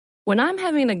When I'm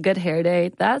having a good hair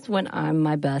day, that's when I'm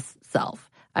my best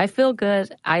self. I feel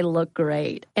good, I look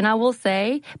great. And I will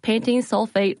say, Pantene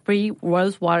Sulfate-Free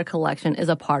Rose Water Collection is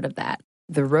a part of that.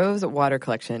 The Rose Water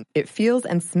Collection. It feels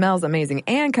and smells amazing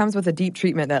and comes with a deep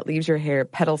treatment that leaves your hair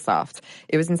petal soft.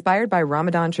 It was inspired by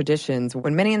Ramadan traditions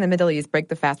when many in the Middle East break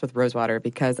the fast with rose water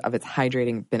because of its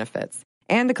hydrating benefits.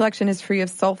 And the collection is free of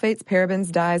sulfates,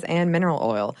 parabens, dyes, and mineral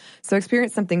oil. So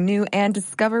experience something new and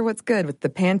discover what's good with the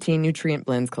Pantene Nutrient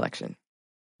Blends collection.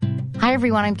 Hi,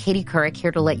 everyone. I'm Katie Couric,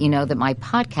 here to let you know that my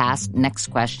podcast, Next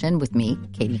Question with me,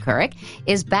 Katie Couric,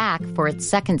 is back for its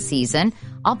second season.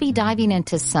 I'll be diving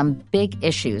into some big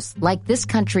issues like this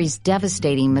country's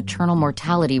devastating maternal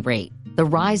mortality rate, the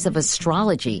rise of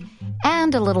astrology,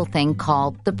 and a little thing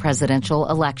called the presidential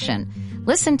election.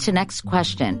 Listen to Next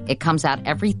Question. It comes out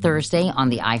every Thursday on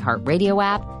the iHeartRadio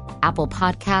app, Apple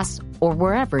Podcasts, or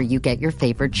wherever you get your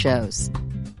favorite shows.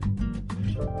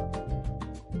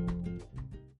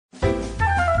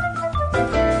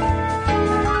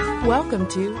 Welcome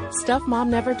to Stuff Mom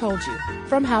Never Told You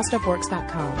from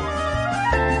HowStuffWorks.com.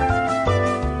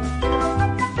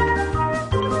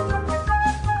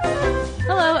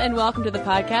 Hello and welcome to the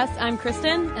podcast. I'm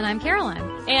Kristen. And I'm Caroline.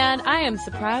 And I am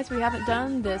surprised we haven't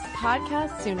done this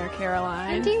podcast sooner,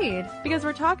 Caroline. Indeed. Because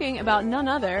we're talking about none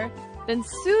other than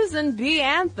Susan B.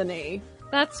 Anthony.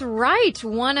 That's right.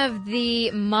 One of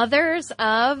the mothers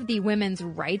of the women's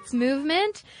rights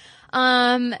movement.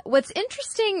 What's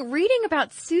interesting reading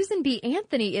about Susan B.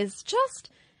 Anthony is just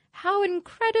how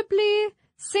incredibly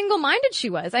single-minded she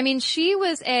was. I mean, she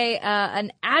was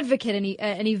an advocate,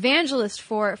 an evangelist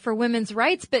for women's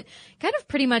rights, but kind of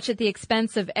pretty much at the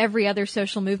expense of every other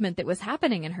social movement that was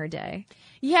happening in her day.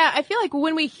 Yeah, I feel like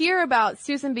when we hear about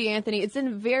Susan B. Anthony, it's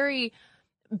in very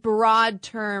broad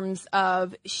terms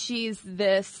of she's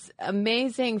this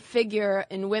amazing figure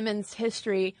in women's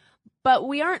history, but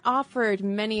we aren't offered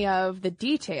many of the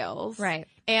details. Right.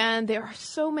 And there are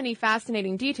so many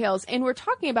fascinating details. And we're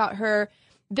talking about her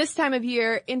this time of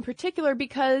year in particular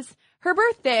because her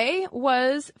birthday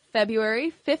was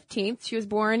February 15th. She was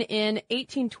born in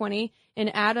 1820 in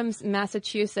Adams,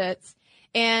 Massachusetts.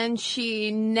 And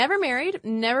she never married,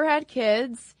 never had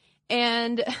kids.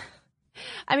 And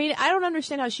I mean, I don't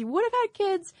understand how she would have had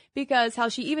kids because how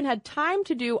she even had time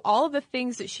to do all of the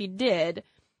things that she did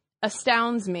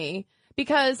astounds me,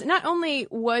 because not only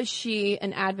was she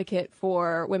an advocate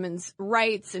for women's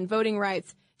rights and voting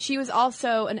rights, she was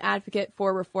also an advocate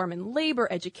for reform in labor,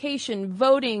 education,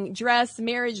 voting, dress,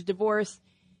 marriage, divorce,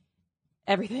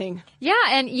 everything. Yeah,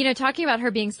 and, talking about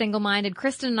her being single-minded,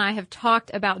 Kristen and I have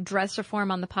talked about dress reform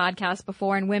on the podcast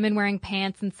before and women wearing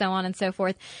pants and so on and so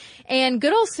forth. And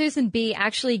good old Susan B.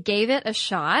 actually gave it a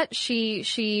shot.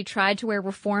 She tried to wear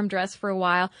reform dress for a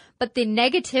while, but the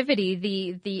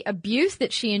negativity, the abuse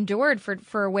that she endured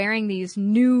for wearing these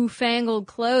newfangled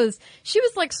clothes, she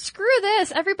was like, screw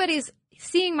this, everybody's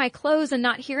seeing my clothes and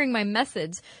not hearing my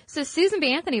message. So Susan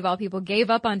B. Anthony, of all people, gave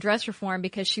up on dress reform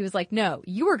because she was like, no,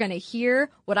 you are going to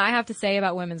hear what I have to say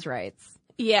about women's rights.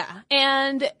 Yeah.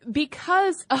 And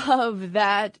because of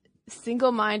that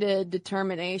single-minded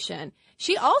determination,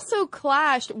 she also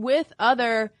clashed with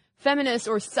other feminists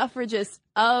or suffragists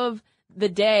of the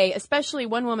day, especially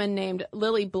one woman named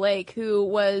Lily Blake, who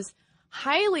was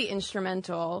highly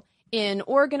instrumental in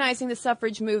organizing the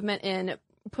suffrage movement, in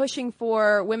pushing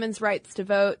for women's rights to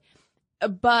vote.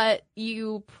 But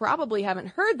you probably haven't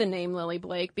heard the name Lily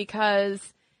Blake because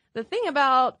the thing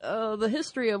about the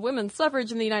history of women's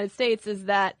suffrage in the United States is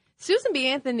that Susan B.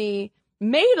 Anthony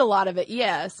made a lot of it,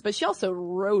 yes, but she also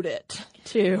wrote it,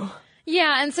 too.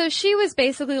 Yeah, and so she was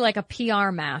basically like a PR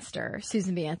master,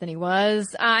 Susan B. Anthony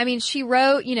was. I mean, she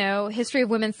wrote, History of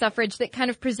Women's Suffrage that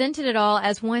kind of presented it all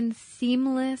as one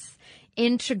seamless,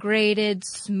 integrated,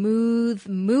 smooth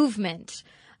movement,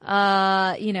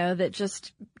 that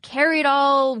just carried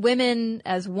all women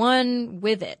as one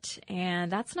with it.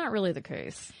 And that's not really the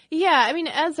case. Yeah, I mean,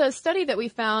 as a study that we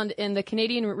found in the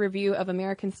Canadian Review of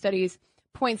American Studies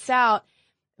points out,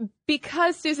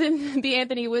 because Susan B.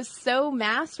 Anthony was so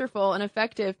masterful and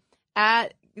effective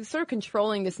at sort of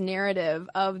controlling this narrative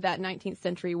of that 19th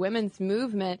century women's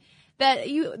movement, that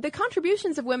the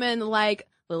contributions of women like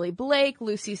Lily Blake,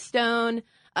 Lucy Stone,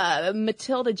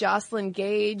 Matilda Jocelyn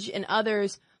Gage, and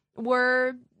others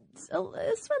were sort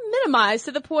of minimized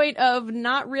to the point of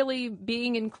not really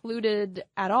being included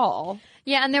at all.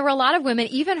 Yeah, and there were a lot of women,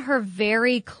 even her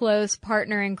very close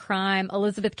partner in crime,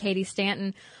 Elizabeth Cady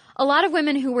Stanton, a lot of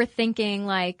women who were thinking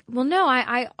like, well, no,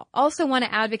 I also want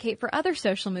to advocate for other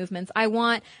social movements. I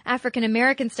want African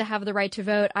Americans to have the right to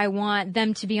vote. I want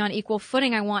them to be on equal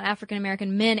footing. I want African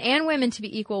American men and women to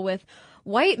be equal with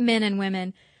white men and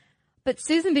women. But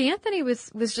Susan B. Anthony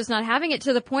was just not having it,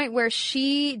 to the point where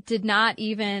she did not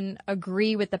even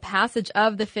agree with the passage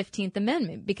of the 15th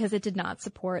Amendment because it did not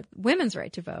support women's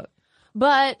right to vote.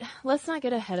 But let's not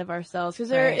get ahead of ourselves, because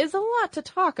there is a lot to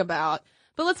talk about.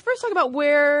 But let's first talk about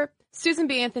where Susan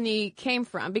B. Anthony came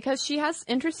from, because she has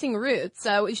interesting roots.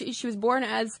 She was born,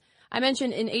 as I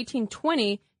mentioned, in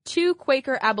 1820 to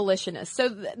Quaker abolitionists.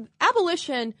 So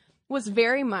abolition was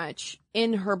very much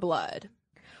in her blood.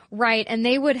 Right, and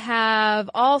they would have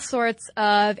all sorts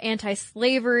of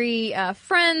anti-slavery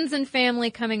friends and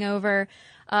family coming over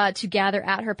to gather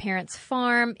at her parents'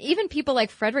 farm. Even people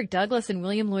like Frederick Douglass and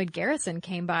William Lloyd Garrison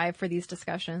came by for these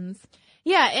discussions.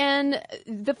 Yeah, and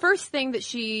the first thing that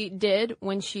she did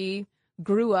when she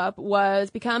grew up was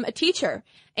become a teacher.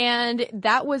 And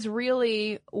that was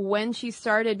really when she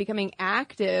started becoming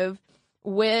active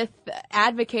with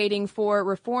advocating for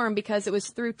reform, because it was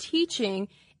through teaching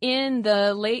in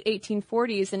the late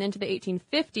 1840s and into the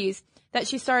 1850s that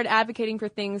she started advocating for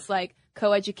things like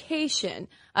coeducation,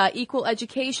 equal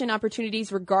education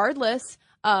opportunities regardless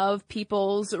of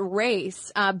people's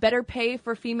race, better pay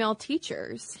for female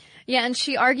teachers. Yeah, and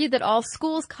she argued that all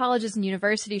schools, colleges, and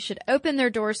universities should open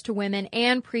their doors to women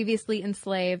and previously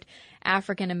enslaved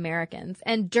African Americans.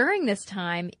 And during this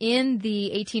time, in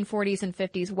the 1840s and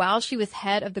 50s, while she was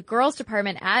head of the girls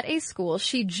department at a school,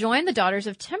 she joined the Daughters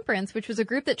of Temperance, which was a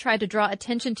group that tried to draw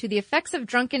attention to the effects of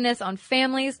drunkenness on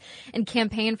families and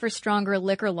campaign for stronger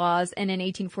liquor laws. And in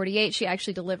 1848, she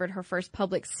actually delivered her first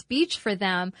public speech for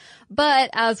them.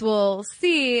 But as we'll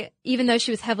see, even though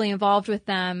she was heavily involved with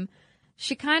them,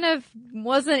 she kind of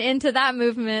wasn't into that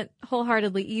movement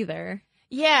wholeheartedly either.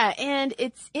 Yeah, and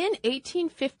it's in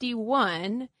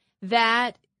 1851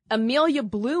 that Amelia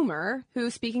Bloomer, who,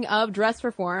 speaking of dress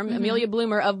reform, Amelia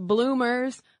Bloomer of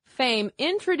Bloomer's fame,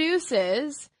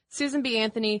 introduces Susan B.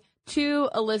 Anthony to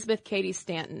Elizabeth Cady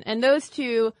Stanton. And those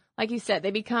two, like you said, they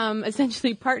become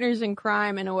essentially partners in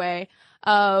crime in a way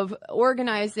of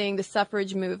organizing the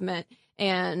suffrage movement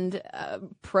and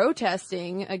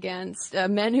protesting against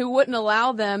men who wouldn't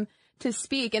allow them to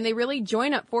speak. And they really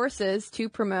join up forces to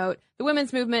promote the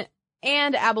women's movement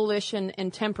and abolition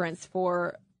and temperance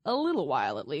for a little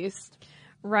while, at least.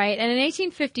 Right. And in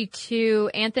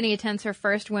 1852, Anthony attends her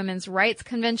first women's rights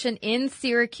convention in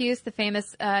Syracuse, the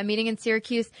famous meeting in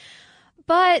Syracuse.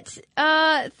 But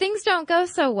things don't go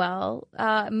so well.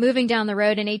 Moving down the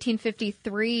road in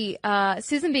 1853,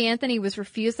 Susan B. Anthony was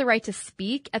refused the right to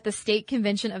speak at the state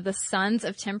convention of the Sons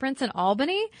of Temperance in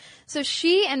Albany. So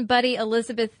she and buddy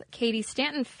Elizabeth Cady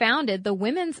Stanton founded the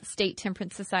Women's State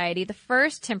Temperance Society, the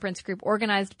first temperance group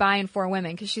organized by and for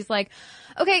women. Because she's like,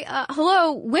 okay,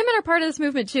 hello, women are part of this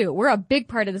movement too. We're a big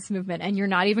part of this movement, and you're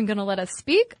not even going to let us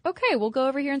speak? Okay, we'll go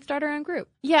over here and start our own group.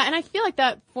 Yeah, and I feel like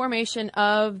that formation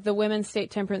of the Women's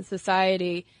State Temperance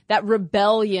Society, that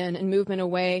rebellion and movement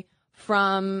away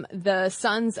from the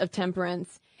Sons of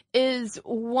Temperance, is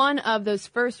one of those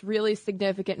first really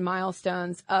significant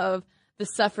milestones of the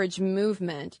suffrage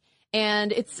movement.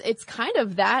 And it's kind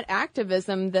of that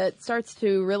activism that starts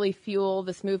to really fuel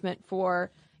this movement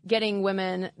for getting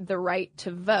women the right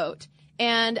to vote.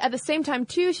 And at the same time,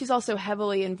 too, she's also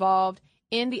heavily involved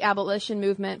in the abolition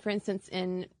movement. For instance,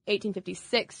 in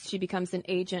 1856, she becomes an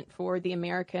agent for the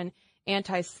American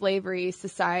Anti-Slavery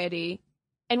Society.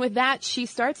 And with that, she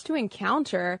starts to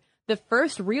encounter the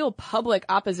first real public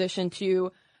opposition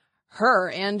to her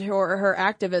and her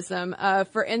activism.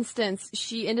 For instance,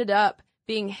 she ended up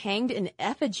being hanged in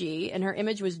effigy, and her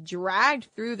image was dragged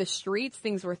through the streets.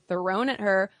 Things were thrown at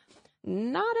her.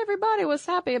 Not everybody was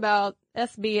happy about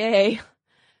SBA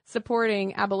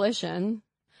supporting abolition,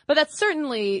 but that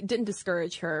certainly didn't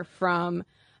discourage her from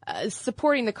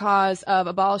supporting the cause of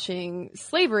abolishing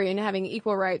slavery and having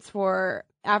equal rights for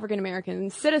African American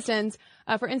citizens.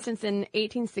 For instance, in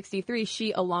 1863,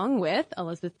 she, along with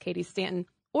Elizabeth Cady Stanton,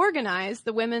 organized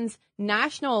the Women's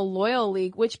National Loyal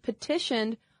League, which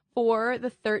petitioned for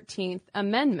the 13th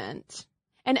Amendment.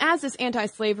 And as this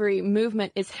anti-slavery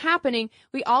movement is happening,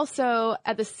 we also,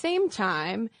 at the same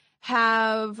time,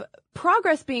 have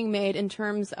progress being made in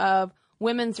terms of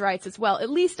women's rights as well, at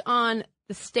least on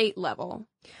the state level.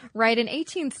 Right. In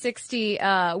 1860,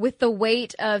 with the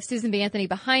weight of Susan B. Anthony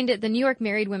behind it, the New York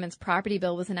Married Women's Property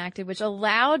Bill was enacted, which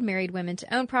allowed married women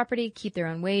to own property, keep their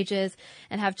own wages,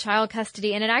 and have child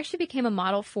custody. And it actually became a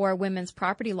model for women's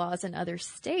property laws in other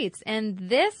states. And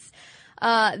this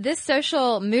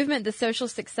social movement, the social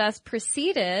success,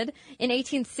 preceded in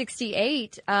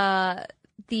 1868,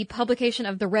 the publication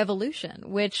of The Revolution,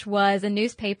 which was a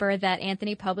newspaper that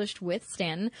Anthony published with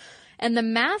Stanton. And the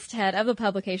masthead of the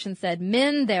publication said,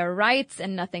 "Men, their rights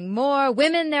and nothing more.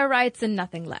 Women, their rights and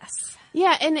nothing less."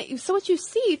 Yeah, and so what you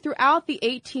see throughout the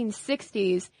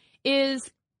 1860s is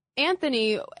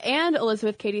Anthony and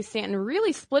Elizabeth Cady Stanton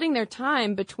really splitting their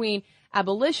time between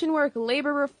abolition work,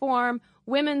 labor reform,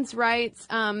 women's rights.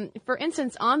 For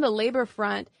instance, on the labor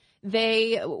front,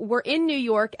 they were in New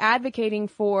York advocating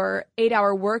for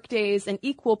 8-hour workdays and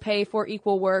equal pay for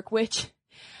equal work, which,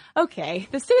 okay,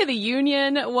 the State of the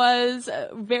Union was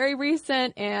very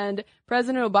recent, and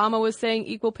President Obama was saying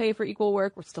equal pay for equal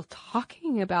work. We're still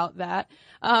talking about that,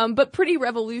 but pretty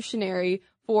revolutionary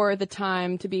for the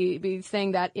time to be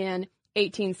saying that in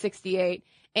 1868.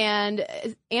 And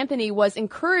Anthony was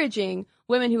encouraging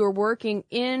women who were working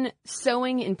in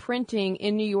sewing and printing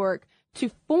in New York to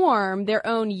form their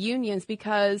own unions,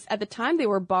 because at the time they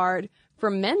were barred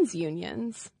from men's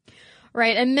unions.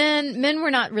 Right, and men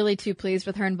were not really too pleased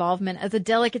with her involvement. As a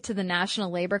delegate to the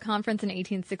National Labor Conference in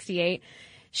 1868,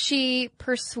 she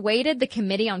persuaded the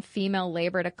Committee on Female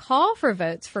Labor to call for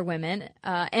votes for women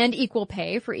and equal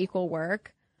pay for equal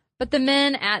work. But the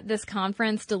men at this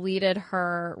conference deleted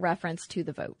her reference to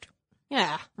the vote.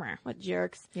 Yeah, what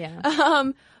jerks.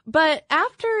 Yeah. But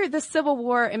after the Civil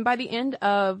War and by the end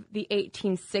of the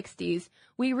 1860s,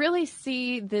 we really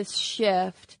see this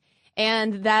shift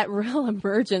and that real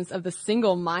emergence of the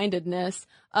single-mindedness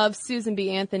of Susan B.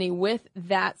 Anthony with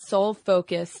that sole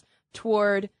focus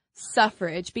toward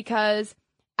suffrage, because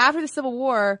after the Civil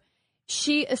War,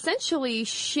 she essentially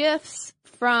shifts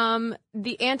from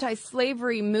the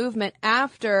anti-slavery movement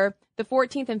after the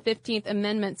 14th and 15th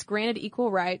Amendments granted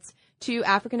equal rights to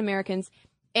African Americans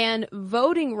and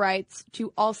voting rights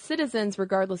to all citizens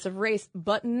regardless of race,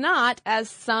 but not, as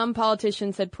some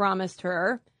politicians had promised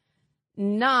her,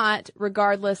 not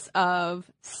regardless of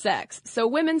sex. So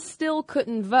women still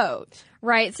couldn't vote.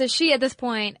 Right. So she, at this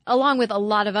point, along with a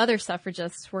lot of other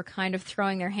suffragists, were kind of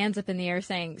throwing their hands up in the air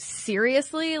saying,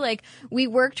 seriously? Like, we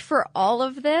worked for all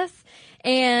of this?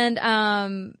 And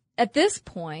at this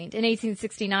point, in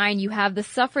 1869, you have the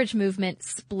suffrage movement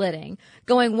splitting,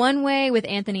 going one way with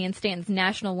Anthony and Stanton's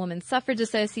National Women's Suffrage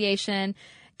Association,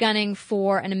 gunning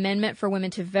for an amendment for women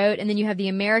to vote. And then you have the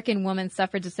American Women's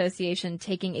Suffrage Association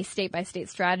taking a state-by-state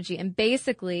strategy. And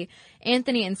basically,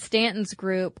 Anthony and Stanton's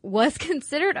group was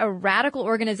considered a radical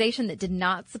organization that did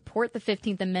not support the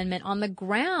 15th Amendment on the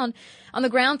grounds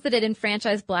that it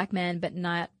enfranchised black men, but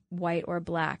not white or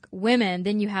black women.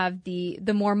 Then you have the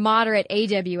more moderate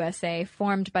AWSA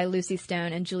formed by Lucy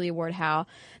Stone and Julia Ward Howe.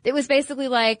 It was basically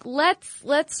like,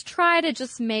 let's try to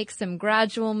just make some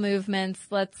gradual movements.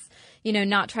 Let's,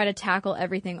 not try to tackle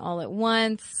everything all at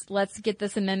once. Let's get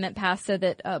this amendment passed so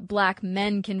that black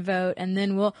men can vote, and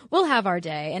then we'll have our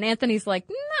day. And Anthony's like,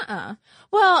 nuh-uh.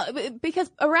 Well, because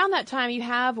around that time you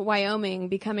have Wyoming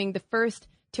becoming the first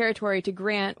territory to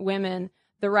grant women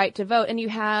the right to vote, and you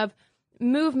have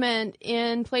movement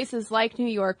in places like New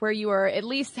York where you are at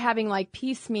least having like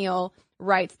piecemeal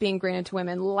rights being granted to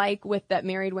women, like with that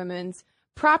Married Women's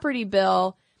Property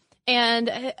Bill.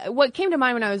 And what came to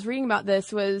mind when I was reading about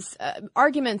this was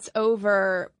arguments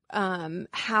over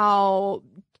how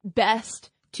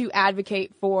best to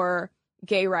advocate for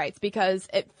gay rights, because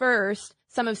at first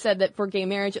some have said that for gay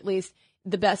marriage, at least,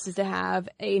 the best is to have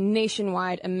a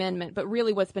nationwide amendment. But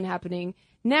really what's been happening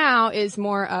now is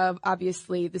more of,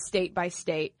 obviously, the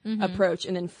state-by-state approach.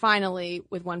 And then finally,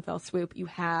 with one fell swoop, you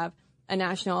have a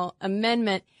national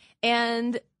amendment.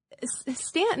 And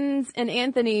Stanton's and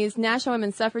Anthony's National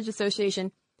Women's Suffrage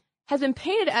Association has been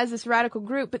painted as this radical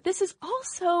group, but this is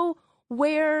also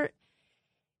where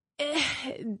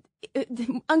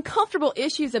uncomfortable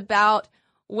issues about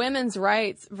women's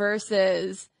rights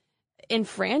versus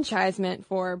enfranchisement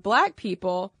for black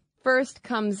people first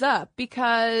comes up,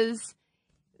 because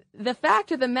the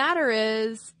fact of the matter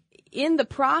is, in the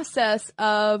process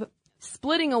of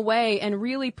splitting away and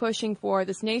really pushing for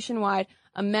this nationwide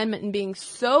amendment and being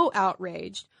so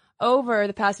outraged over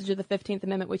the passage of the 15th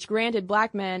Amendment, which granted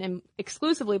black men, and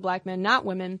exclusively black men, not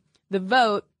women, the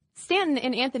vote, Stanton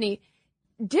and Anthony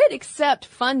did accept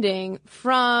funding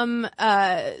from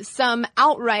some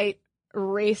outright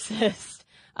racist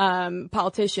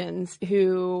politicians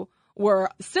who were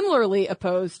similarly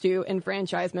opposed to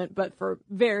enfranchisement, but for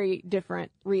very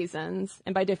different reasons.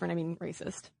 And by different, I mean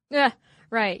racist. Yeah,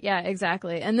 Right, yeah,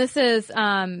 exactly. And this is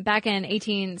back in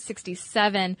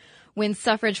 1867 when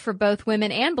suffrage for both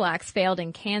women and blacks failed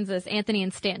in Kansas. Anthony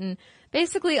and Stanton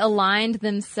basically aligned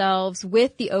themselves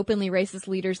with the openly racist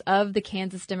leaders of the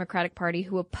Kansas Democratic Party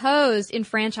who opposed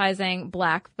enfranchising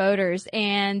black voters.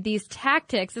 And these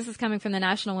tactics, this is coming from the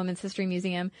National Women's History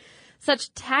Museum,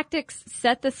 such tactics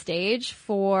set the stage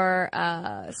for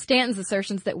Stanton's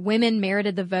assertions that women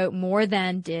merited the vote more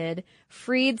than did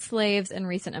freed slaves and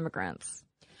recent immigrants.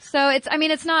 So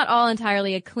it's not all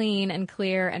entirely a clean and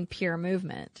clear and pure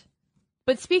movement.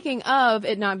 But speaking of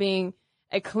it not being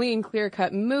a clean,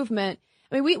 clear-cut movement,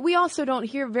 I mean, we also don't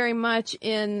hear very much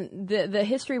in the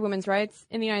history of women's rights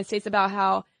in the United States about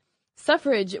how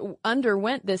suffrage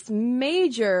underwent this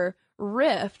major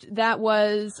rift that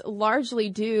was largely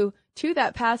due to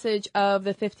that passage of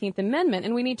the 15th Amendment.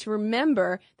 And we need to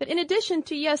remember that in addition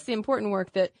to, yes, the important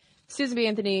work that Susan B.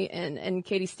 Anthony and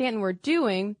Katie Stanton were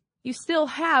doing, you still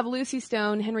have Lucy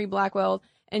Stone, Henry Blackwell,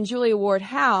 and Julia Ward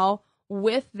Howe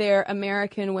with their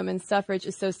American Women's Suffrage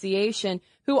Association,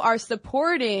 who are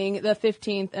supporting the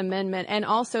 15th Amendment and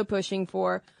also pushing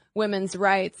for women's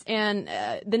rights. And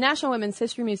the National Women's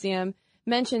History Museum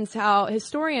mentions how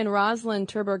historian Rosalind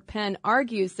Terburg Penn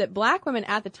argues that black women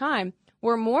at the time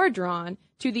were more drawn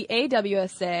to the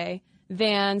AWSA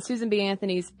than Susan B.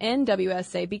 Anthony's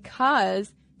NWSA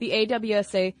because the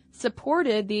AWSA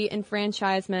supported the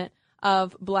enfranchisement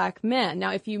of black men.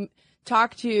 Now, if you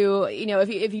talk to,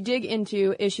 if you dig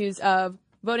into issues of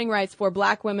voting rights for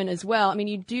black women as well, I mean,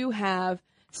 you do have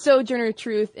Sojourner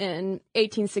Truth in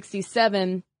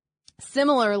 1867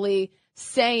 similarly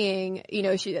saying,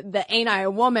 the ain't I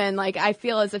a woman? Like, I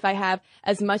feel as if I have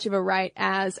as much of a right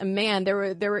as a man. They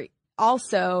were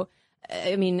also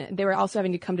having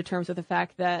to come to terms with the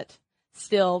fact that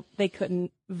still they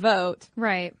couldn't vote.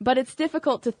 Right. But it's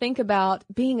difficult to think about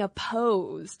being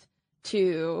opposed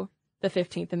to the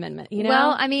 15th Amendment,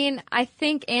 Well, I mean, I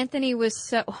think Anthony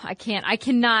was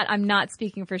I'm not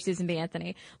speaking for Susan B.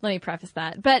 Anthony. Let me preface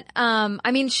that. But,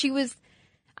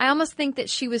 I almost think that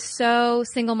she was so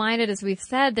single-minded, as we've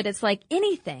said, that it's like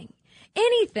anything,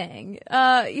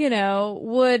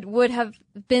 would have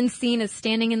been seen as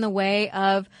standing in the way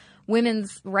of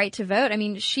women's right to vote. I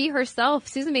mean, she herself,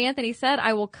 Susan B. Anthony said,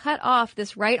 I will cut off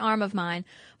this right arm of mine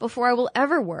before I will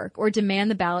ever work or demand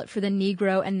the ballot for the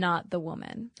Negro and not the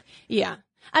woman. Yeah.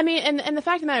 I mean, and the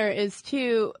fact of the matter is,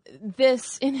 too,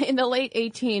 this, in the late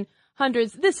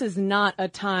 1800s, this is not a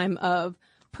time of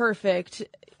perfect,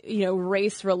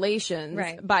 race relations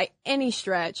by any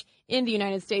stretch in the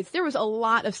United States. There was a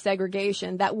lot of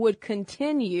segregation that would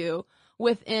continue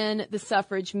within the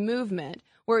suffrage movement,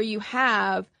 where you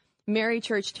have Mary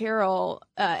Church Terrell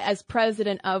as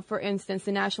president of, for instance,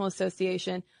 the National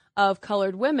Association of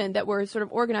Colored Women that were sort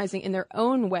of organizing in their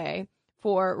own way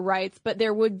for rights. But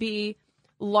there would be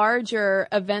larger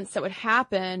events that would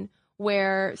happen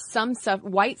where some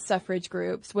white suffrage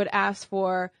groups would ask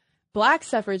for black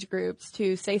suffrage groups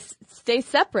to stay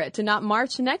separate, to not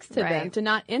march next to them, to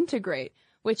not integrate,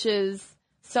 which is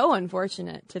so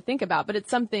unfortunate to think about. But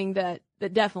it's something that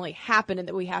definitely happened and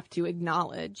that we have to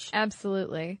acknowledge.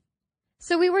 Absolutely.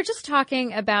 So we were just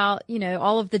talking about,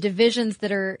 all of the divisions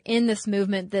that are in this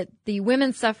movement, that the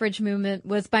women's suffrage movement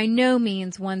was by no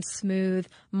means one smooth,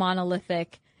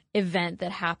 monolithic event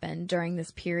that happened during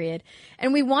this period.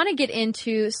 And we want to get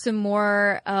into some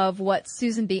more of what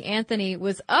Susan B. Anthony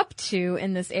was up to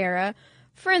in this era.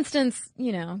 For instance,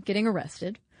 getting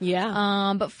arrested.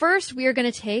 Yeah. But first, we are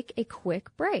going to take a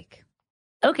quick break.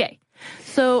 Okay.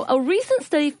 So a recent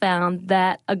study found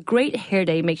that a great hair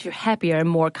day makes you happier and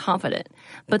more confident.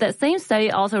 But that same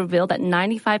study also revealed that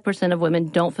 95% of women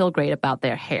don't feel great about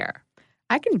their hair.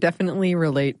 I can definitely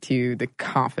relate to the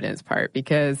confidence part,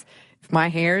 because if my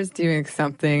hair is doing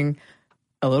something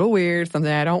a little weird,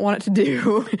 something I don't want it to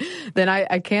do, then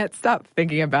I can't stop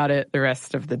thinking about it the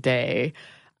rest of the day.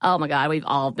 Oh my God, we've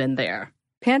all been there.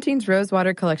 Pantene's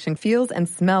Rosewater collection feels and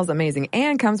smells amazing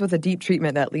and comes with a deep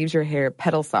treatment that leaves your hair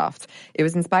petal soft. It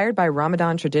was inspired by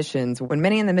Ramadan traditions when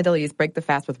many in the Middle East break the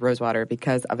fast with rosewater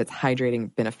because of its hydrating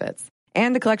benefits.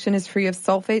 And the collection is free of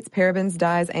sulfates, parabens,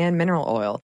 dyes, and mineral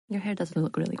oil. Your hair does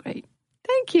look really great.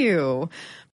 Thank you.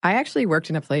 I actually worked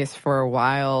in a place for a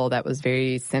while that was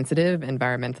very sensitive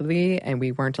environmentally, and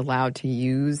we weren't allowed to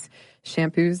use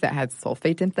shampoos that had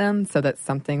sulfate in them, so that's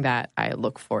something that I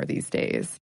look for these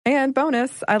days. And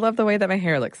bonus, I love the way that my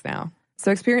hair looks now.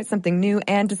 So experience something new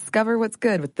and discover what's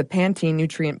good with the Pantene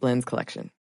Nutrient Blends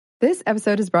collection. This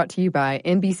episode is brought to you by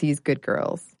NBC's Good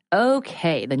Girls.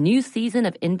 Okay, the new season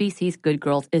of NBC's Good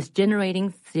Girls is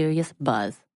generating serious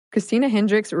buzz. Christina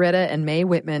Hendricks, Retta, and Mae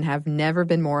Whitman have never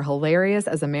been more hilarious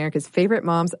as America's favorite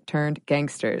moms turned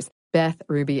gangsters, Beth,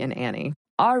 Ruby, and Annie.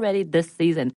 Already this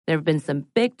season, there have been some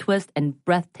big twists and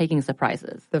breathtaking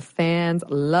surprises. The fans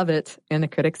love it, and the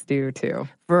critics do too.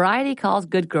 Variety calls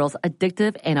Good Girls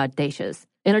addictive and audacious.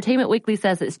 Entertainment Weekly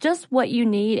says it's just what you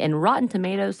need, and Rotten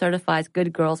Tomatoes certifies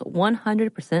Good Girls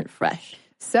 100% fresh.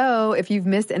 So, if you've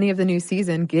missed any of the new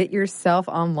season, get yourself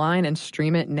online and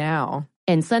stream it now.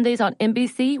 And Sundays on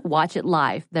NBC, watch it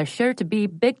live. There's sure to be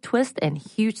big twists and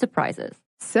huge surprises.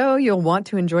 So you'll want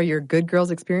to enjoy your Good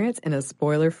Girls experience in a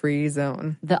spoiler-free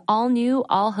zone. The all-new,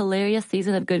 all-hilarious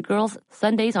season of Good Girls,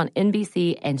 Sundays on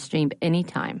NBC, and streamed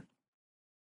anytime.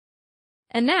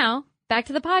 And now, back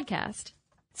to the podcast.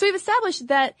 So we've established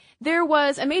that there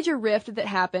was a major rift that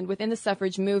happened within the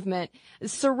suffrage movement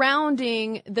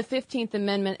surrounding the 15th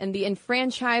Amendment and the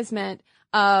enfranchisement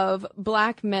of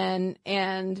black men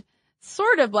and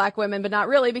sort of black women, but not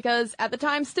really, because at the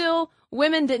time still,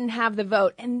 women didn't have the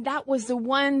vote. And that was the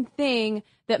one thing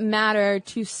that mattered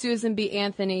to Susan B.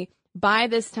 Anthony by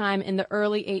this time in the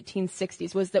early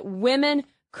 1860s, was that women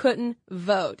couldn't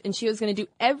vote. And she was going to do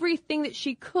everything that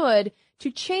she could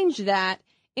to change that,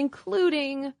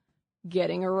 including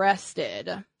getting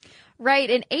arrested. Right.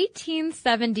 In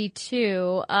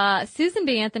 1872, Susan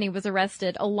B. Anthony was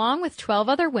arrested along with 12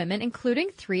 other women,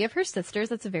 including 3 of her sisters.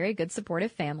 That's a very good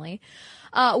supportive family.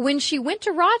 When she went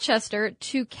to Rochester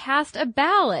to cast a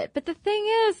ballot. But the thing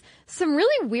is, some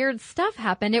really weird stuff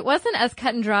happened. It wasn't as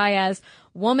cut and dry as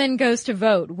woman goes to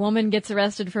vote, woman gets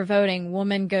arrested for voting,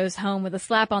 woman goes home with a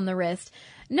slap on the wrist.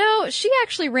 No, she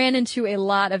actually ran into a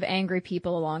lot of angry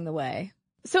people along the way.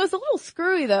 So it's a little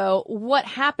screwy, though, what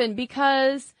happened,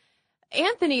 because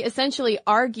Anthony essentially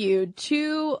argued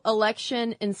to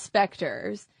election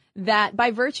inspectors that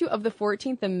by virtue of the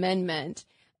 14th Amendment,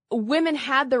 women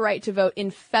had the right to vote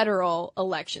in federal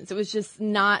elections. It was just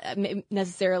not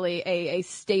necessarily a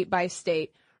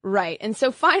state-by-state right. And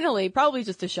so finally, probably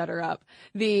just to shut her up,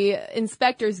 the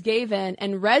inspectors gave in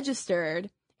and registered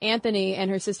Anthony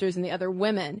and her sisters and the other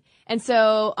women. And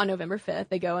so on November 5th,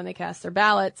 they go and they cast their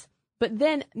ballots. But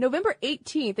then November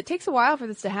 18th, it takes a while for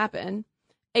this to happen,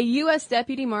 a U.S.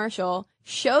 deputy marshal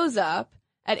shows up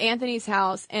at Anthony's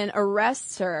house and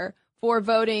arrests her for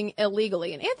voting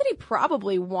illegally. And Anthony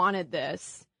probably wanted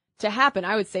this to happen,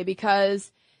 I would say,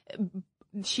 because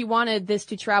she wanted this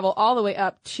to travel all the way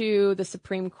up to the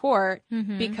Supreme Court,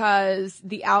 because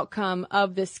the outcome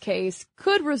of this case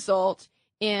could result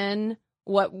in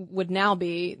what would now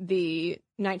be the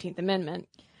 19th Amendment.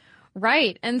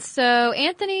 Right. And so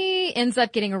Anthony ends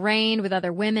up getting arraigned with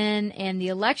other women and the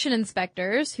election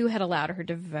inspectors who had allowed her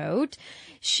to vote.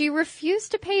 She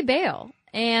refused to pay bail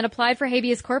and applied for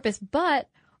habeas corpus, but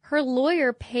her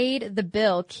lawyer paid the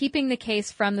bill, keeping the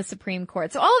case from the Supreme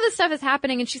Court. So all of this stuff is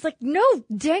happening, and she's like, no,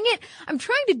 dang it, I'm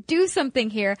trying to do something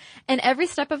here. And every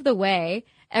step of the way,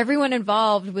 everyone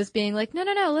involved was being like, no,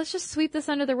 let's just sweep this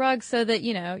under the rug so that,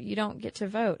 you don't get to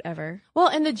vote ever. Well,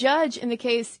 and the judge in the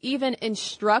case even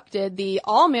instructed the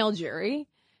all-male jury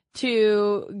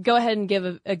to go ahead and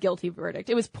give a guilty verdict.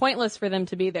 It was pointless for them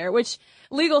to be there, which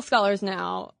legal scholars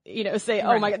now, say,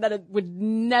 oh my God, that would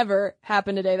never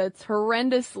happen today. That's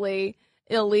horrendously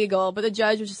illegal. But the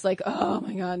judge was just like, oh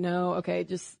my God, no. Okay,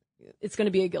 it's going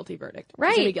to be a guilty verdict. Right.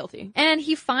 It's going to be guilty. And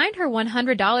he fined her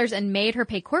 $100 and made her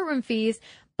pay courtroom fees.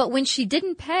 But when she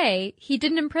didn't pay, he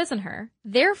didn't imprison her,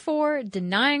 therefore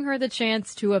denying her the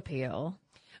chance to appeal.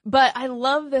 But I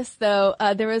love this, though.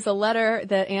 There was a letter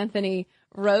that Anthony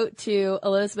wrote to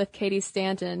Elizabeth Cady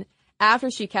Stanton after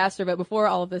she cast her vote, before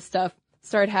all of this stuff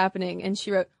started happening. And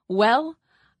she wrote, well,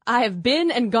 I have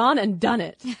been and gone and done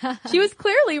it. She was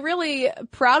clearly really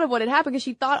proud of what had happened, because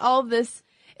she thought all of this,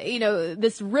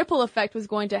 this ripple effect was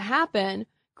going to happen,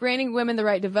 granting women the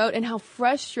right to vote, and how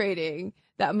frustrating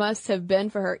that must have been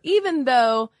for her. Even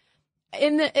though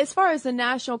as far as the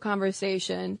national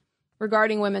conversation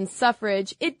regarding women's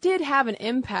suffrage, it did have an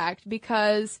impact,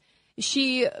 because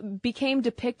she became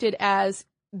depicted as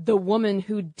the woman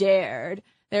who dared.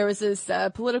 There was this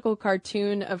political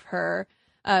cartoon of her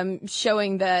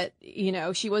showing that,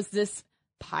 she was this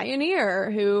pioneer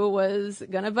who was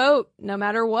going to vote no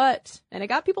matter what. And it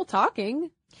got people talking.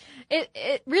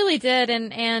 It really did.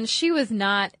 And she was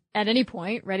not at any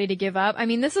point ready to give up. I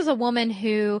mean, this is a woman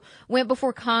who went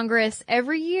before Congress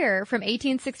every year from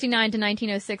 1869 to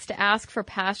 1906 to ask for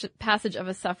passage of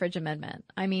a suffrage amendment.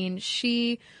 I mean,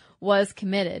 she was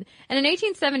committed. And in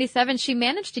 1877, she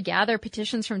managed to gather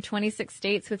petitions from 26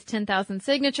 states with 10,000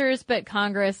 signatures, but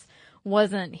Congress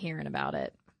wasn't hearing about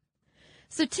it.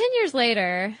 So 10 years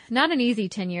later, not an easy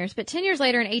 10 years, but 10 years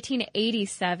later in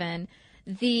 1887,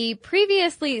 the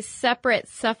previously separate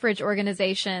suffrage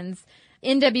organizations,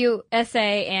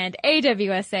 NWSA and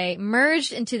AWSA,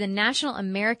 merged into the National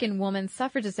American Woman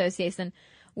Suffrage Association,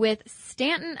 with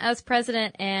Stanton as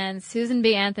president and Susan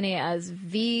B. Anthony as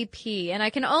VP. And I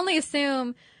can only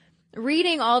assume,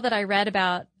 reading all that I read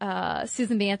about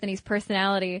Susan B. Anthony's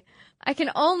personality, I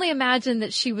can only imagine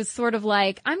that she was sort of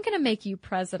like, I'm going to make you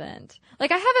president.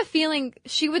 Like, I have a feeling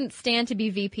she wouldn't stand to be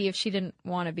VP if she didn't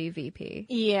want to be VP.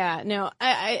 Yeah, no,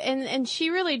 and she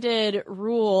really did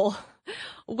rule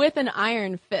with an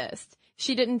iron fist.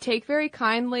 She didn't take very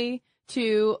kindly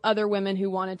to other women who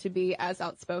wanted to be as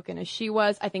outspoken as she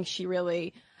was. I think she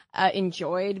really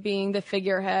enjoyed being the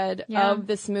figurehead of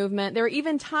this movement. There were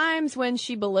even times when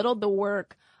she belittled the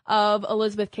work of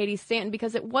Elizabeth Cady Stanton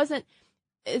because it wasn't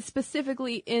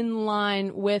specifically in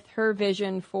line with her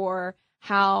vision for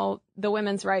how the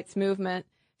women's rights movement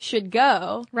should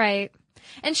go. Right.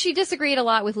 And she disagreed a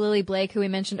lot with Lily Blake, who we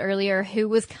mentioned earlier, who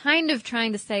was kind of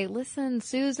trying to say, listen,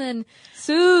 Susan,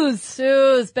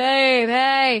 Suze, babe,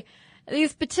 hey,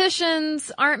 these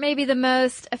petitions aren't maybe the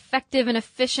most effective and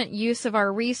efficient use of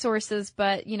our resources,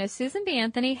 but, you know, Susan B.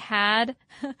 Anthony had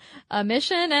a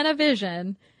mission and a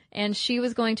vision, and she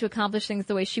was going to accomplish things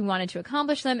the way she wanted to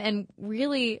accomplish them. And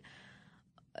really,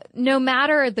 no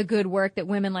matter the good work that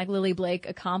women like Lily Blake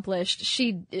accomplished,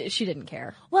 she didn't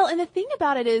care. Well, and the thing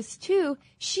about it is, too,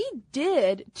 she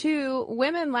did to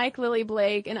women like Lily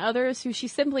Blake and others who she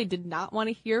simply did not want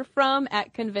to hear from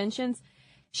at conventions.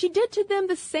 She did to them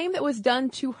the same that was done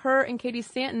to her and Cady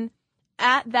Stanton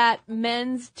at that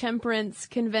men's temperance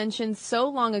convention so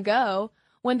long ago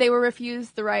when they were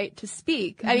refused the right to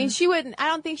speak. Mm-hmm. I mean, I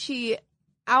don't think she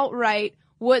outright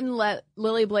wouldn't let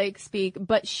Lily Blake speak,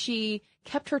 but she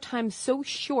kept her time so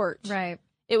short. Right.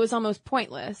 It was almost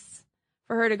pointless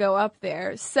for her to go up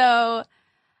there. So,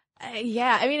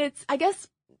 yeah, I mean, I guess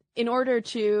in order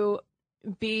to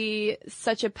be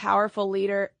such a powerful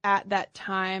leader at that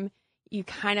time, you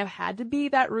kind of had to be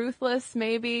that ruthless,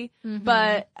 maybe. Mm-hmm.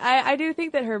 But I do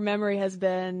think that her memory has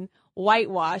been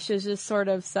whitewashed as just sort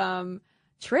of some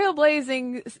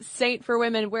trailblazing saint for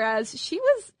women, whereas she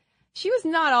was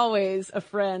not always a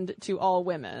friend to all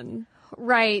women.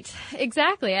 Right.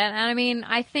 Exactly. And I mean,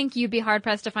 I think you'd be hard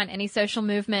pressed to find any social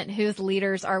movement whose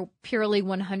leaders are purely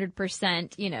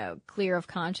 100%, clear of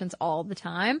conscience all the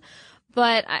time.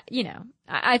 But,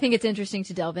 I think it's interesting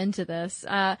to delve into this.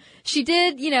 She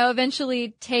did,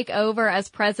 eventually take over as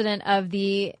president of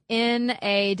the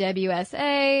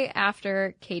NAWSA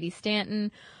after Cady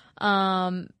Stanton.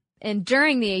 And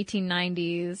during the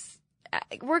 1890s,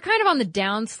 we're kind of on the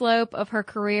downslope of her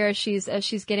career as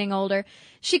she's getting older.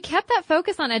 She kept that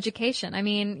focus on education. I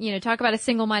mean, talk about a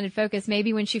single-minded focus.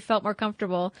 Maybe when she felt more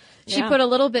comfortable, she put a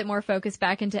little bit more focus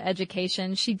back into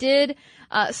education. She did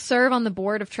serve on the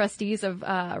board of trustees of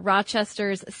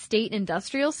Rochester's State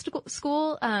Industrial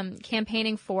School,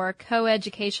 campaigning for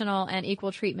co-educational and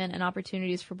equal treatment and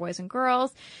opportunities for boys and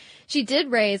girls. She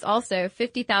did raise also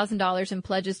 $50,000 in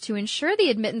pledges to ensure the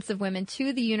admittance of women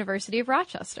to the University of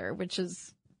Rochester, which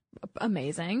is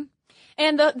amazing.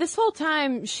 And this whole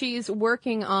time, she's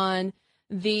working on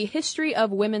the History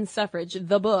of Women's Suffrage,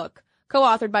 the book,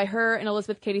 co-authored by her and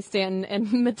Elizabeth Cady Stanton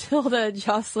and Matilda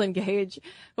Jocelyn Gage,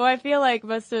 who I feel like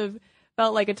must have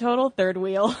felt like a total third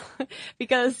wheel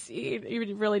because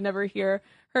you really never hear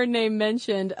her name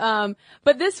mentioned.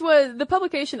 But the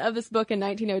publication of this book in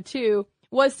 1902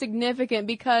 was significant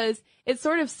because it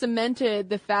sort of cemented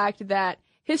the fact that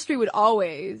history would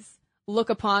always look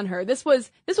upon her. This was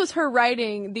her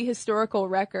writing the historical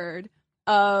record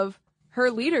of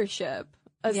her leadership,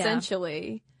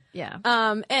 essentially. Yeah.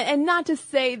 And not to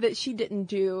say that she didn't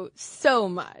do so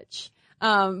much,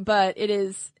 but it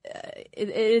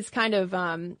is kind of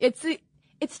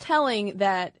it's telling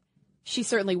that she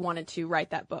certainly wanted to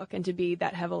write that book and to be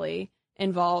that heavily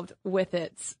involved with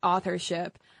its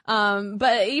authorship.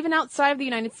 But even outside of the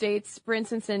United States, for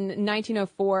instance, in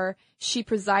 1904, she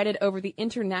presided over the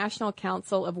International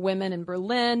Council of Women in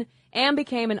Berlin and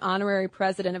became an honorary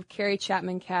president of Carrie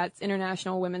Chapman Catt's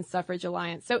International Women's Suffrage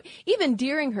Alliance. So even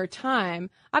during her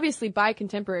time, obviously by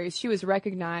contemporaries, she was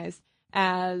recognized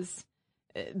as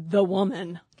the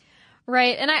woman.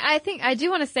 Right. And I think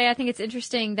it's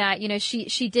interesting that,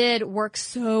 she did work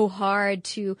so hard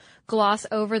to gloss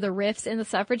over the rifts in the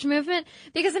suffrage movement.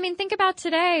 Because, think about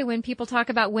today when people talk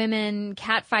about women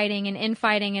catfighting and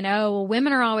infighting and,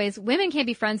 women can't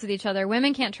be friends with each other.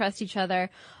 Women can't trust each other.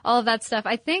 All of that stuff.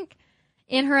 I think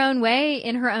in her own way,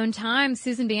 in her own time,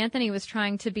 Susan B. Anthony was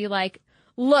trying to be like,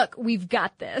 look, we've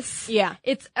got this. Yeah.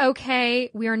 It's okay.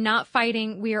 We are not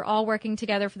fighting. We are all working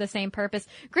together for the same purpose.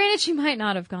 Granted, she might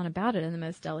not have gone about it in the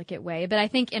most delicate way, but I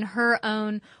think in her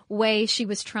own way, she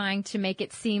was trying to make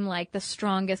it seem like the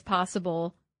strongest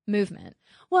possible movement.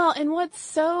 Well, and what's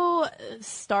so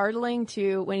startling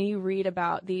too, when you read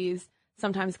about these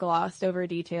sometimes glossed over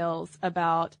details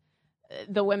about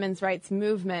the women's rights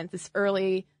movement, this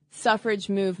early suffrage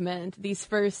movement, these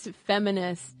first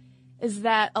feminists, is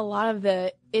that a lot of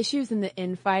the issues and the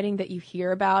infighting that you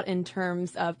hear about in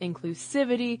terms of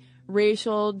inclusivity,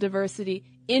 racial diversity,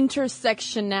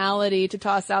 intersectionality, to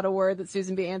toss out a word that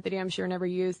Susan B. Anthony, I'm sure, never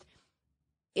used,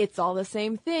 it's all the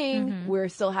same thing. Mm-hmm. We're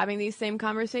still having these same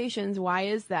conversations. Why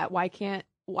is that? Why?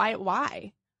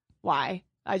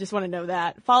 I just want to know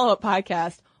that. Follow-up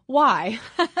podcast. Why?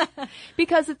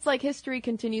 Because it's like history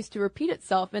continues to repeat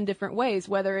itself in different ways,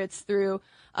 whether it's through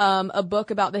a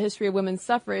book about the history of women's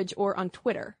suffrage or on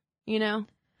Twitter, you know?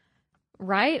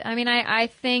 Right. I mean, I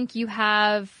think you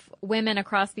have women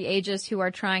across the ages who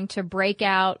are trying to break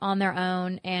out on their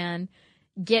own and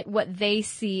get what they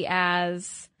see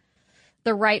as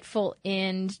the rightful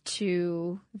end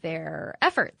to their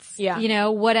efforts. Yeah. You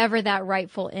know, whatever that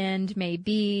rightful end may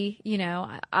be. You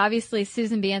know, obviously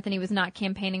Susan B. Anthony was not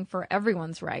campaigning for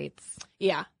everyone's rights.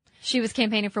 Yeah. She was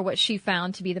campaigning for what she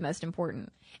found to be the most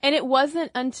important. And it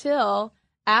wasn't until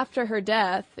after her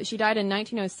death, she died in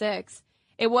 1906,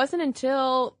 it wasn't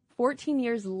until 14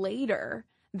 years later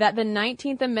that the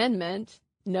 19th Amendment,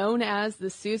 known as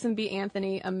the Susan B.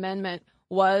 Anthony Amendment,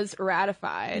 was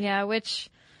ratified. Yeah,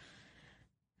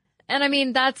 and I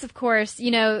mean, that's, of course,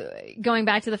 you know, going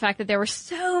back to the fact that there were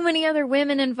so many other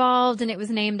women involved and it was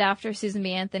named after Susan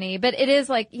B. Anthony. But it is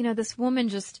like, you know, this woman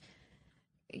just,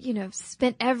 you know,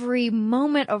 spent every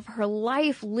moment of her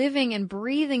life living and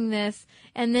breathing this,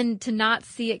 and then to not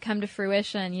see it come to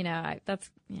fruition, you know, that's,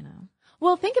 you know.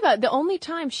 Well, think about it. The only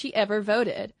time she ever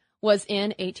voted was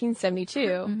in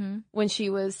 1872 when she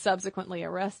was subsequently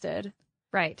arrested.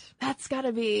 Right. That's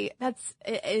gotta be,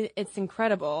 it's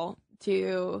incredible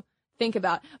to think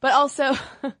about. But also,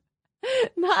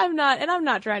 no, I'm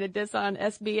not trying to diss on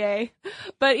SBA,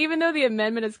 but even though the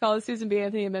amendment is called the Susan B.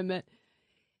 Anthony Amendment,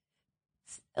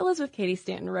 Elizabeth Cady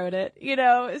Stanton wrote it. You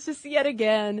know, it's just yet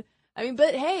again. I mean,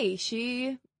 but hey,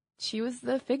 she was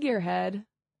the figurehead,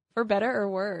 for better or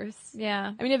worse.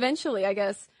 Yeah. I mean, eventually, I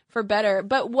guess, for better.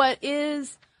 But what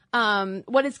is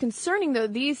concerning though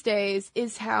these days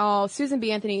is how Susan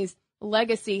B. Anthony's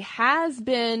legacy has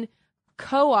been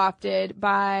co-opted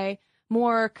by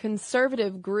more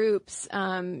conservative groups.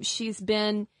 She's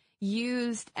been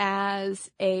used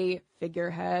as a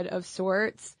figurehead of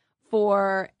sorts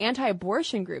for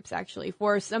anti-abortion groups, actually,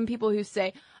 for some people who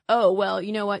say, oh, well,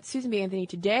 you know what, Susan B. Anthony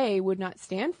today would not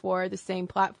stand for the same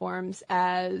platforms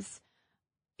as,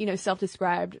 you know,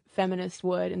 self-described feminists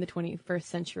would in the 21st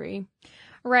century.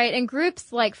 Right. And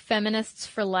groups like Feminists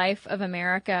for Life of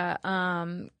America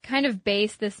kind of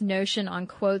base this notion on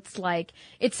quotes like,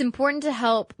 it's important to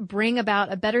help bring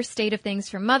about a better state of things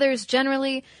for mothers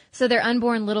generally so their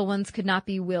unborn little ones could not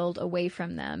be willed away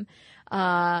from them.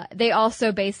 They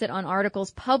also base it on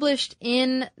articles published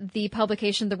in the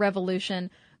publication The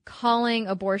Revolution calling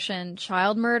abortion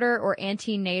child murder or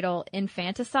antenatal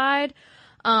infanticide.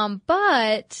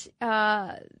 But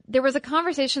there was a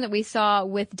conversation that we saw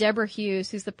with Deborah Hughes,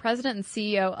 who's the president and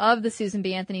CEO of the Susan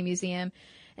B. Anthony Museum.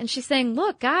 And she's saying,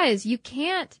 look, guys, you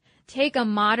can't take a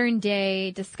modern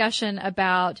day discussion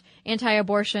about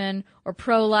anti-abortion or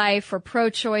pro-life or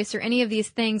pro-choice or any of these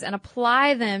things and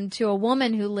apply them to a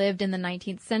woman who lived in the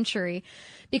 19th century.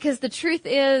 Because the truth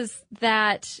is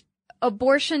that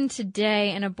abortion today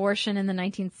and abortion in the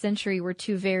 19th century were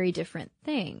two very different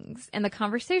things, and the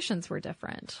conversations were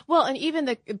different. Well, and even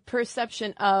the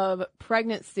perception of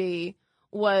pregnancy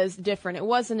was different. It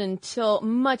wasn't until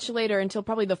much later, until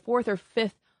probably the 4th or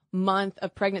 5th month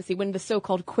of pregnancy, when the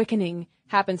so-called quickening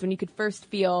happens, when you could first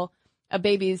feel a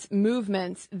baby's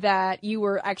movements, that you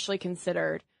were actually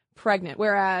considered pregnant.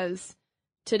 Whereas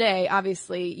today,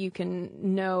 obviously, you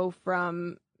can know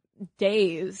from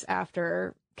days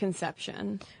after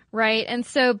conception. Right. And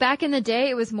so back in the day,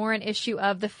 it was more an issue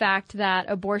of the fact that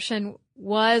abortion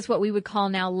was what we would call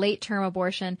now late-term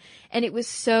abortion, and it was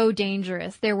so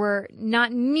dangerous. There were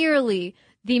not nearly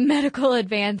the medical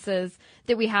advances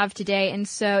that we have today, and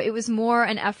so it was more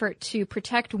an effort to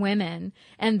protect women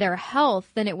and their health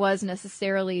than it was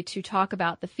necessarily to talk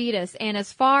about the fetus. And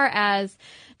as far as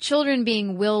children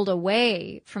being willed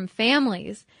away from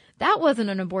families, that wasn't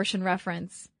an abortion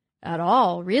reference at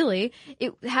all, really.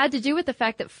 It had to do with the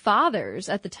fact that fathers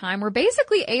at the time were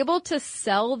basically able to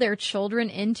sell their children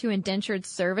into indentured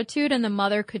servitude, and the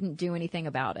mother couldn't do anything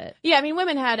about it. Yeah, I mean,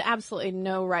 women had absolutely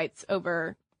no rights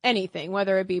over anything,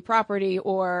 whether it be property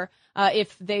or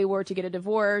if they were to get a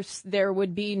divorce, there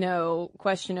would be no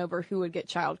question over who would get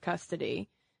child custody.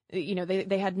 You know,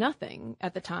 they had nothing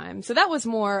at the time. So that was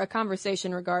more a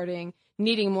conversation regarding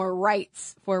needing more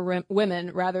rights for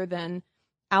women rather than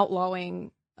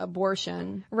outlawing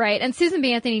abortion. Right. And Susan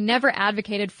B. Anthony never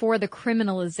advocated for the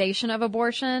criminalization of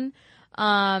abortion.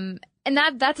 And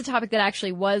that's a topic that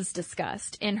actually was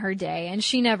discussed in her day, and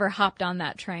she never hopped on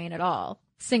that train at all.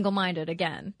 Single-minded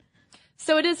again.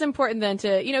 So it is important then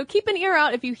to, you know, keep an ear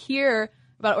out if you hear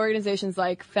about organizations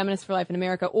like Feminists for Life in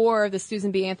America or the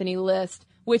Susan B. Anthony list,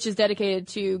 which is dedicated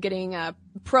to getting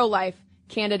pro-life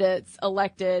candidates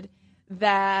elected,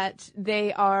 that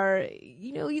they are,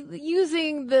 you know,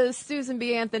 using the Susan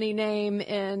B. Anthony name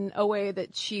in a way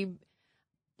that she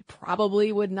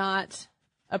probably would not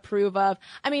approve of.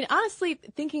 I mean, honestly,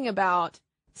 thinking about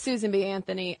Susan B.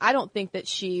 Anthony, I don't think that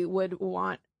she would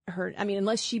want her, I mean,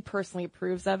 unless she personally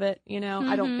approves of it, you know,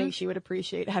 I don't think she would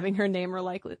appreciate having her name or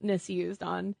likeness used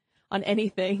on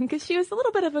anything, because she was a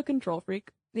little bit of a control freak.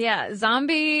 Yeah,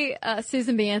 zombie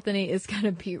Susan B. Anthony is going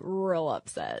to be real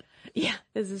upset. Yeah,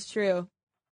 this is true.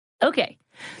 Okay,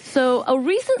 so a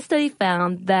recent study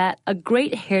found that a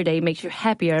great hair day makes you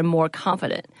happier and more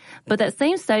confident. But that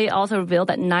same study also revealed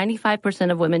that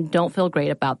 95% of women don't feel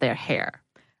great about their hair.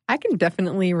 I can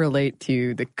definitely relate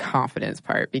to the confidence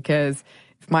part, because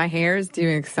if my hair is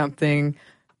doing something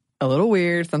a little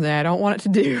weird, something I don't want it to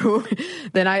do,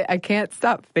 then I can't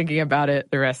stop thinking about it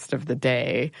the rest of the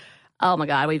day. Oh my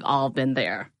God, we've all been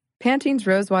there. Pantene's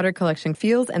Rosewater collection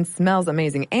feels and smells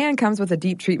amazing and comes with a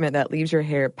deep treatment that leaves your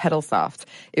hair petal soft.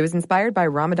 It was inspired by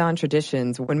Ramadan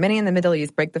traditions when many in the Middle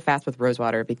East break the fast with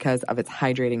rosewater because of its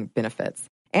hydrating benefits.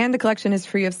 And the collection is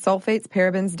free of sulfates,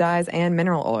 parabens, dyes, and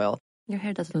mineral oil. Your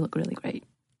hair does look really great.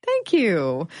 Thank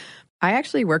you. I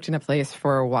actually worked in a place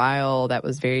for a while that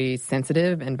was very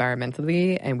sensitive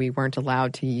environmentally, and we weren't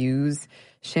allowed to use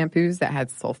shampoos that had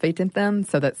sulfate in them,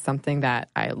 so that's something that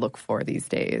I look for these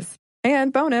days.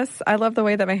 And bonus, I love the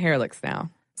way that my hair looks now.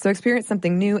 So experience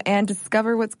something new and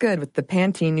discover what's good with the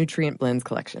Pantene Nutrient Blends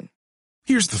collection.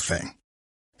 Here's the thing.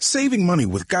 Saving money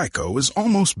with Geico is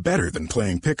almost better than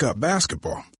playing pickup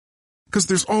basketball. Because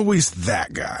there's always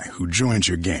that guy who joins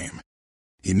your game.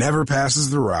 He never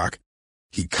passes the rock,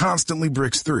 he constantly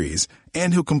bricks threes,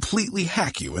 and he'll completely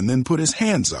hack you and then put his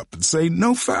hands up and say,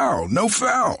 "No foul, no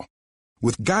foul."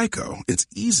 With Geico, it's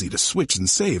easy to switch and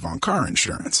save on car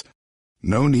insurance.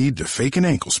 No need to fake an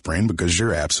ankle sprain because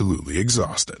you're absolutely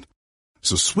exhausted.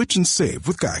 So switch and save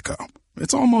with Geico.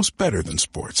 It's almost better than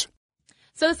sports.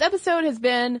 So this episode has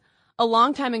been a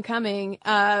long time in coming,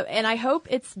 and I hope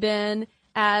it's been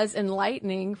as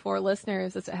enlightening for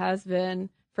listeners as it has been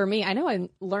for me. I know I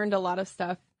learned a lot of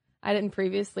stuff I didn't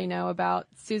previously know about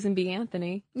Susan B.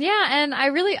 Anthony. Yeah, and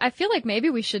I feel like maybe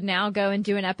we should now go and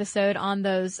do an episode on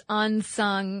those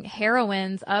unsung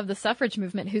heroines of the suffrage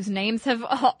movement whose names have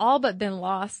all but been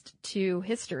lost to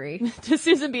history. To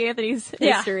Susan B. Anthony's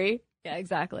history. Yeah,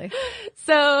 exactly.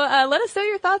 So let us know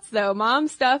your thoughts, though.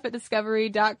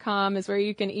 momstuff@discovery.com is where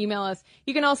you can email us.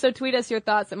 You can also tweet us your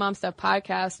thoughts at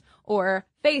momstuffpodcast or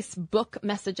Facebook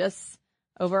message us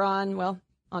over on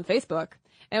Facebook.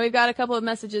 And we've got a couple of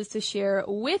messages to share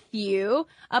with you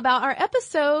about our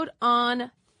episode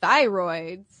on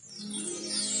thyroids.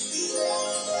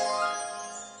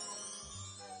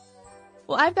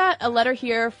 Well, I've got a letter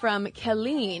here from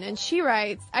Kelleen, and she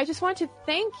writes, I just want to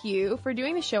thank you for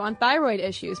doing the show on thyroid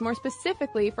issues, more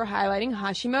specifically for highlighting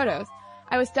Hashimoto's.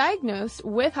 I was diagnosed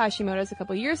with Hashimoto's a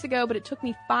couple years ago, but it took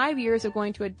me 5 years of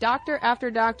going to a doctor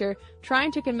after doctor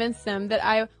trying to convince them that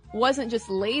I wasn't just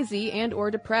lazy and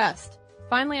or depressed.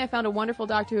 Finally, I found a wonderful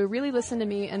doctor who really listened to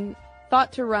me and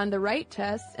thought to run the right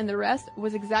tests, and the rest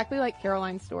was exactly like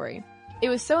Caroline's story. It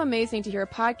was so amazing to hear a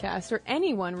podcast, or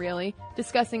anyone really,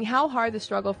 discussing how hard the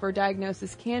struggle for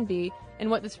diagnosis can be and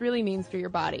what this really means for your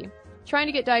body. Trying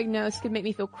to get diagnosed could make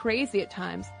me feel crazy at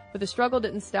times, but the struggle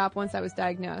didn't stop once I was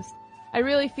diagnosed. I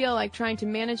really feel like trying to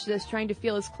manage this, trying to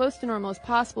feel as close to normal as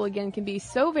possible again can be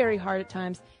so very hard at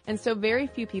times, and so very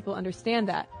few people understand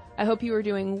that. I hope you are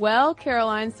doing well,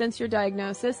 Caroline, since your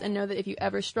diagnosis, and know that if you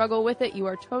ever struggle with it, you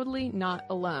are totally not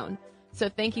alone. So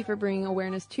thank you for bringing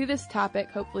awareness to this topic.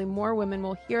 Hopefully more women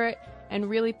will hear it and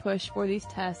really push for these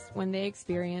tests when they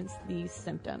experience these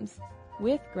symptoms.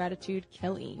 With gratitude,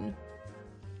 Kelleen.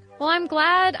 Well, I'm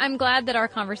glad that our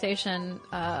conversation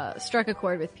struck a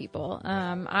chord with people.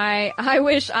 I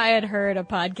wish I had heard a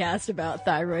podcast about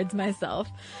thyroids myself.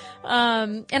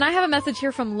 And I have a message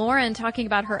here from Lauren talking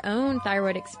about her own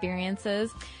thyroid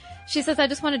experiences. She says, I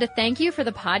just wanted to thank you for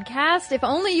the podcast. If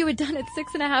only you had done it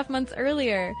 6.5 months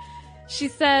earlier. She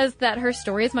says that her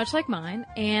story is much like mine,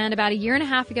 and about 1.5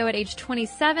 years ago at age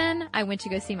 27, I went to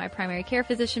go see my primary care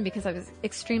physician because I was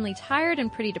extremely tired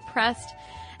and pretty depressed.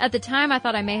 At the time, I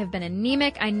thought I may have been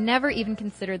anemic. I never even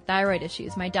considered thyroid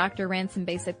issues. My doctor ran some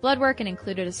basic blood work and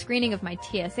included a screening of my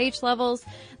TSH levels.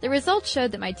 The results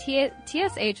showed that my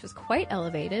TSH was quite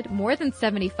elevated, more than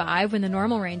 75 when the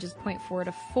normal range is 0.4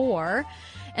 to 4.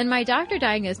 And my doctor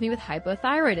diagnosed me with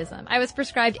hypothyroidism. I was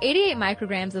prescribed 88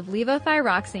 micrograms of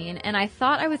levothyroxine, and I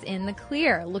thought I was in the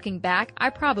clear. Looking back,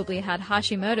 I probably had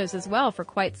Hashimoto's as well for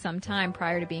quite some time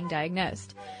prior to being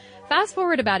diagnosed. Fast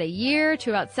forward about a year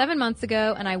to about 7 months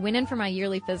ago, and I went in for my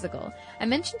yearly physical. I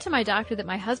mentioned to my doctor that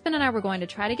my husband and I were going to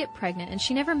try to get pregnant, and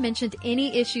she never mentioned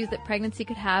any issues that pregnancy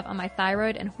could have on my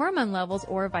thyroid and hormone levels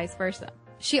or vice versa.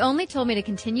 She only told me to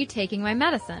continue taking my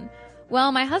medicine.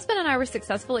 Well, my husband and I were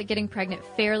successful at getting pregnant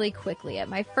fairly quickly. At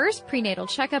my first prenatal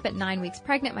checkup at 9 weeks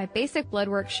pregnant, my basic blood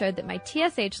work showed that my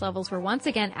TSH levels were once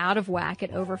again out of whack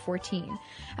at over 14.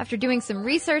 After doing some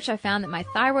research, I found that my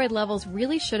thyroid levels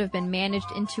really should have been managed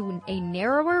into a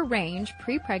narrower range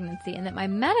pre-pregnancy, and that my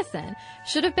medicine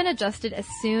should have been adjusted as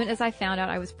soon as I found out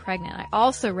I was pregnant. I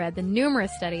also read the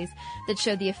numerous studies that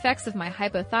showed the effects of my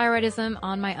hypothyroidism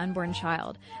on my unborn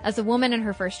child. As a woman in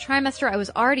her first trimester, I was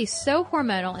already so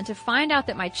hormonal, and to find out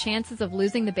that my chances of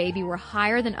losing the baby were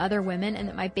higher than other women and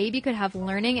that my baby could have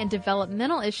learning and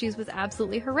developmental issues was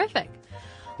absolutely horrific.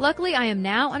 Luckily, I am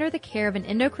now under the care of an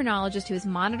endocrinologist who is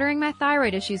monitoring my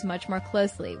thyroid issues much more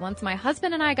closely. Once my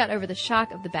husband and I got over the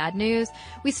shock of the bad news,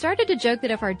 we started to joke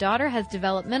that if our daughter has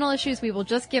developmental issues, we will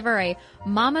just give her a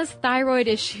mama's thyroid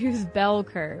issues bell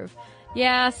curve.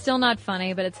 Yeah, still not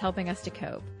funny, but it's helping us to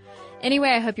cope. Anyway,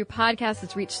 I hope your podcast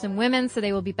has reached some women so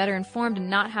they will be better informed and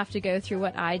not have to go through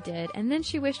what I did. And then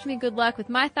she wished me good luck with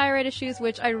my thyroid issues,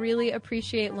 which I really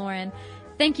appreciate, Lauren.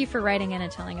 Thank you for writing in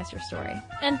and telling us your story.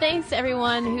 And thanks to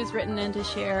everyone who's written in to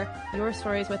share your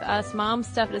stories with us.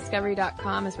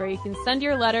 momstuff@discovery.com is where you can send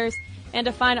your letters. And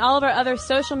to find all of our other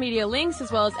social media links,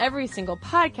 as well as every single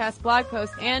podcast, blog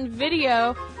post, and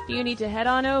video, you need to head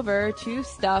on over to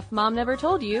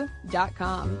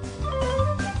stuffmomnevertoldyou.com.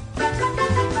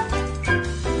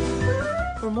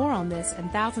 For more on this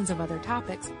and thousands of other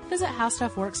topics, visit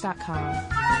howstuffworks.com.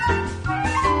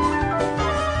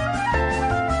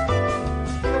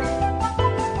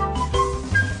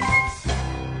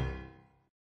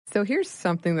 So here's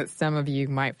something that some of you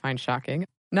might find shocking.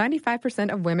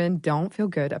 95% of women don't feel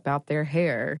good about their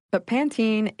hair, but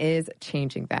Pantene is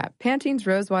changing that. Pantene's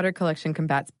Rosewater collection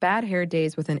combats bad hair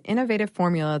days with an innovative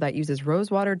formula that uses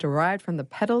rosewater derived from the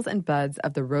petals and buds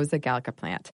of the Rosa gallica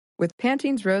plant. With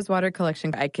Pantene's Rosewater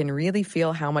collection, I can really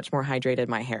feel how much more hydrated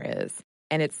my hair is.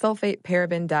 And it's sulfate,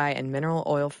 paraben, dye, and mineral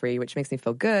oil free, which makes me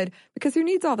feel good because who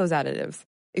needs all those additives?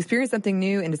 Experience something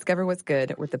new and discover what's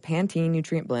good with the Pantene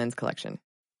Nutrient Blends collection.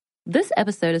 This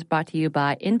episode is brought to you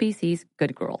by NBC's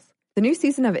Good Girls. The new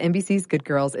season of NBC's Good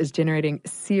Girls is generating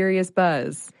serious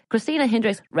buzz. Christina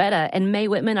Hendricks, Retta, and Mae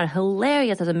Whitman are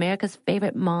hilarious as America's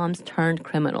favorite moms turned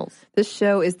criminals. This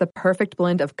show is the perfect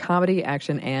blend of comedy,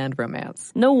 action, and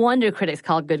romance. No wonder critics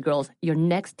call Good Girls your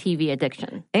next TV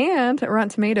addiction. And Rotten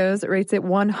Tomatoes rates it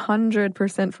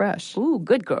 100% fresh. Ooh,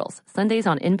 Good Girls, Sundays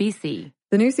on NBC.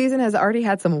 The new season has already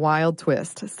had some wild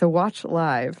twists, so watch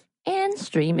live. And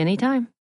stream anytime.